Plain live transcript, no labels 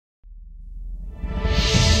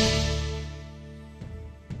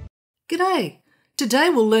G'day! Today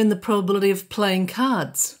we'll learn the probability of playing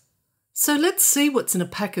cards. So let's see what's in a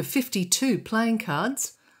pack of 52 playing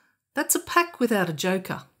cards. That's a pack without a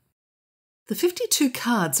joker. The 52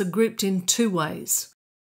 cards are grouped in two ways.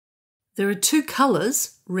 There are two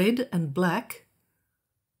colours, red and black,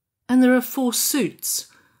 and there are four suits,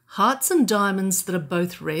 hearts and diamonds that are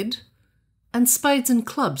both red, and spades and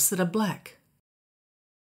clubs that are black.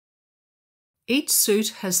 Each suit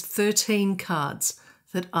has 13 cards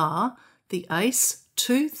that are the ace,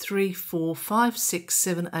 2, 3, 4, 5, 6,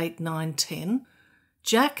 7, 8, 9, 10,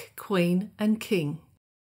 jack, queen and king.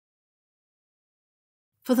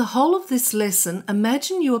 For the whole of this lesson,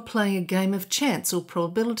 imagine you are playing a game of chance or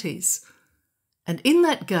probabilities. And in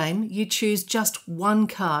that game, you choose just one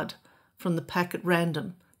card from the pack at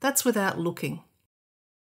random. That's without looking.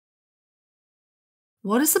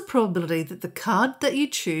 What is the probability that the card that you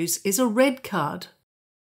choose is a red card?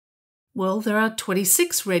 Well, there are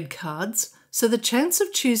 26 red cards, so the chance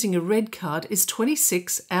of choosing a red card is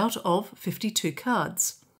 26 out of 52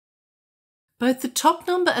 cards. Both the top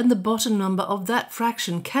number and the bottom number of that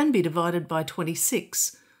fraction can be divided by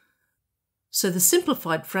 26. So the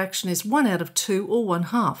simplified fraction is 1 out of 2 or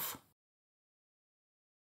 1/2.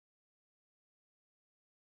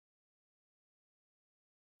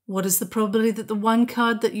 What is the probability that the one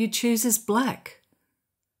card that you choose is black?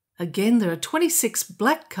 Again, there are 26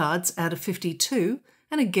 black cards out of 52,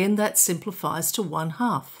 and again that simplifies to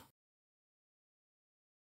 1/2.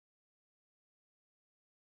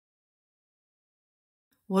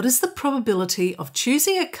 What is the probability of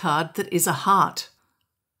choosing a card that is a heart?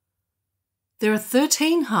 There are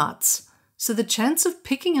 13 hearts, so the chance of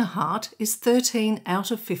picking a heart is 13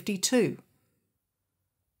 out of 52.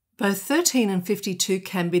 Both 13 and 52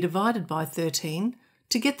 can be divided by 13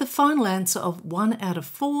 to get the final answer of 1 out of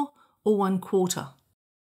 4 or 1/4.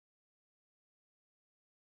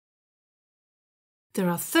 There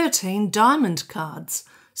are 13 diamond cards,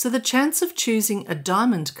 so the chance of choosing a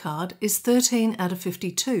diamond card is 13 out of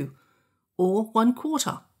 52 or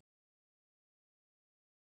 1/4.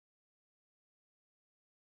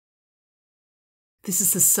 This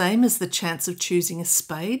is the same as the chance of choosing a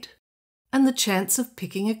spade and the chance of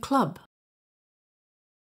picking a club.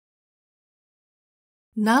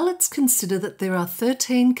 Now let's consider that there are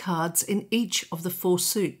 13 cards in each of the four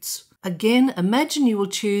suits. Again, imagine you will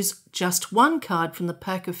choose just one card from the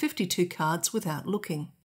pack of 52 cards without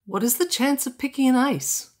looking. What is the chance of picking an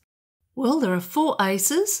ace? Well, there are four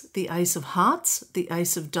aces, the ace of hearts, the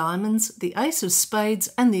ace of diamonds, the ace of spades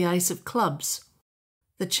and the ace of clubs.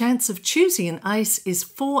 The chance of choosing an ace is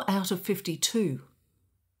 4 out of 52.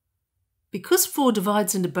 Because 4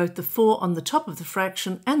 divides into both the 4 on the top of the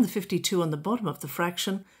fraction and the 52 on the bottom of the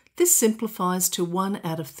fraction, this simplifies to 1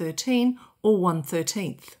 out of 13 or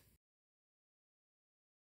 1/13.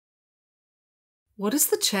 What is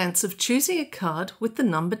the chance of choosing a card with the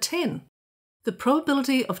number 10? The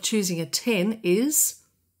probability of choosing a 10 is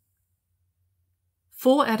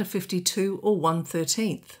 4 out of 52 or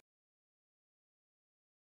 1/13.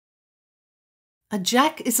 A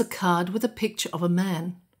jack is a card with a picture of a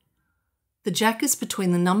man. The jack is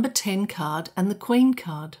between the number 10 card and the queen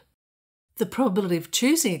card. The probability of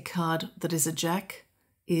choosing a card that is a jack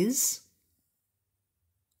is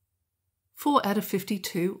 4 out of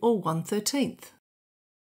 52 or 1/13.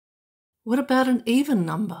 What about an even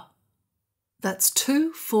number? That's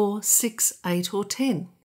 2, 4, 6, 8 or 10.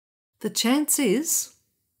 The chance is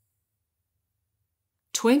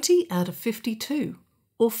 20 out of 52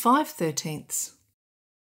 or 5/13.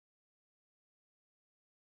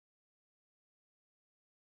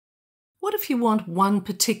 What if you want one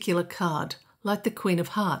particular card, like the Queen of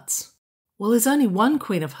Hearts? Well, there's only one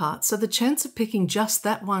Queen of Hearts, so the chance of picking just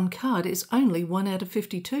that one card is only 1 out of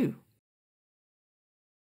 52.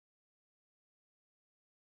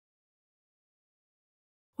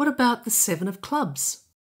 What about the 7 of clubs?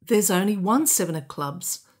 There's only one 7 of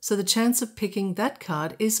clubs, so the chance of picking that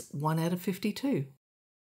card is 1 out of 52.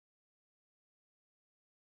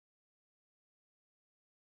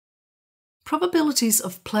 Probabilities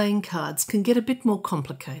of playing cards can get a bit more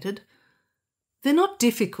complicated. They're not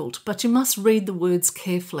difficult, but you must read the words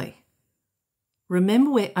carefully.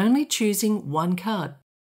 Remember, we're only choosing one card.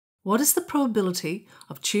 What is the probability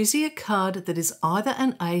of choosing a card that is either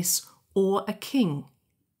an ace or a king?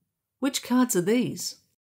 Which cards are these?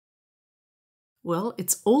 Well,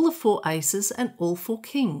 it's all the four aces and all four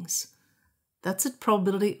kings. That's a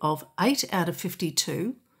probability of 8 out of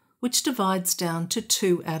 52, which divides down to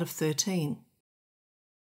 2 out of 13.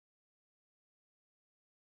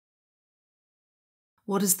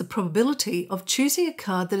 What is the probability of choosing a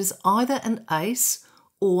card that is either an ace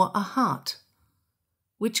or a heart?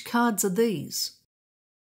 Which cards are these?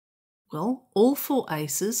 Well, all 4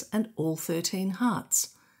 aces and all 13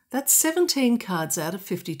 hearts. That's 17 cards out of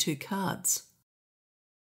 52 cards.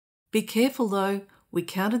 Be careful though, we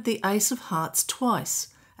counted the ace of hearts twice,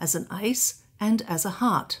 as an ace and as a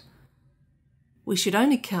heart. We should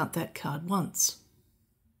only count that card once.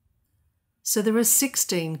 So there are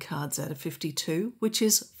 16 cards out of 52, which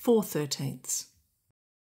is 4/13.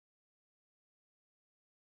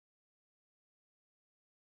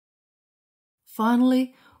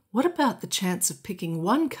 Finally, what about the chance of picking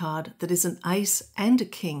one card that is an ace and a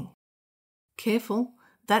king? Careful,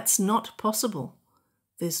 that's not possible.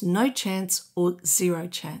 There's no chance or 0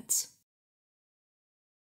 chance.